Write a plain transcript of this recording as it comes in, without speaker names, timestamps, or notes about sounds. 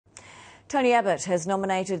Tony Abbott has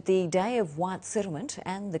nominated the Day of White Settlement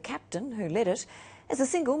and the captain who led it as the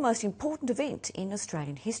single most important event in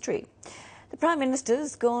Australian history. The Prime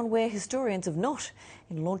Minister's gone where historians have not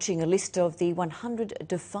in launching a list of the 100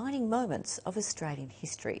 defining moments of Australian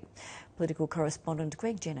history. Political correspondent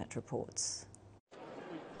Greg Jennett reports.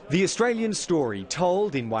 The Australian story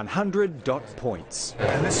told in 100 dot points.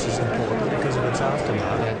 And this is important because of its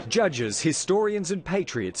aftermath. Judges, historians and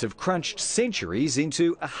patriots have crunched centuries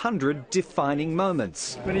into 100 defining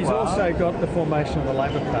moments. But he's also got the formation of the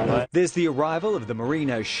Labor Party. There's the arrival of the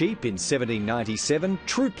Merino sheep in 1797,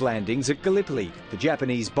 troop landings at Gallipoli, the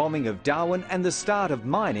Japanese bombing of Darwin and the start of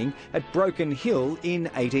mining at Broken Hill in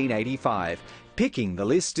 1885. Picking the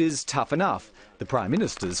list is tough enough. The Prime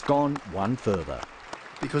Minister's gone one further.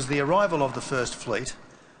 Because the arrival of the First Fleet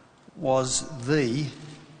was the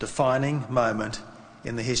defining moment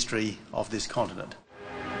in the history of this continent.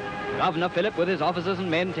 Governor Phillip, with his officers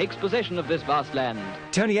and men, takes possession of this vast land.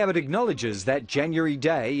 Tony Abbott acknowledges that January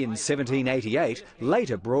Day in 1788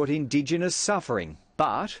 later brought Indigenous suffering,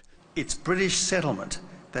 but it's British settlement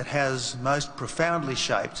that has most profoundly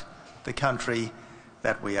shaped the country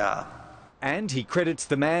that we are. And he credits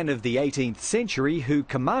the man of the 18th century who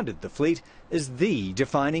commanded the fleet as the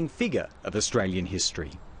defining figure of Australian history.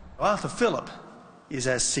 Arthur Phillip is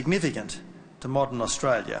as significant to modern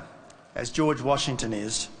Australia as George Washington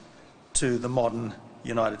is to the modern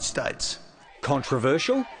United States.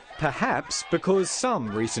 Controversial? Perhaps because some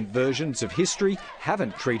recent versions of history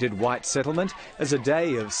haven't treated white settlement as a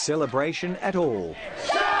day of celebration at all.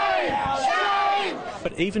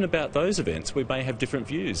 But even about those events, we may have different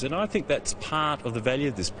views, and I think that's part of the value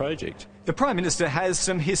of this project. The Prime Minister has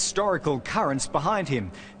some historical currents behind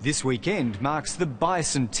him. This weekend marks the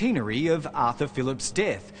bicentenary of Arthur Phillip's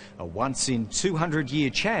death, a once-in-200-year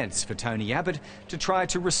chance for Tony Abbott to try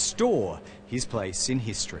to restore his place in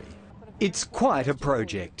history. It's quite a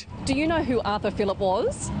project. Do you know who Arthur Phillip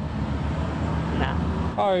was?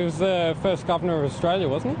 No. Oh, he was the first governor of Australia,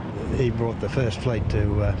 wasn't he? He brought the First Fleet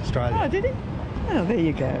to Australia. Oh, did he? Oh, there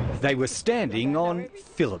you go. They were standing on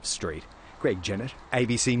Phillip Street. Greg Jennett,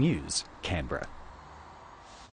 ABC News, Canberra.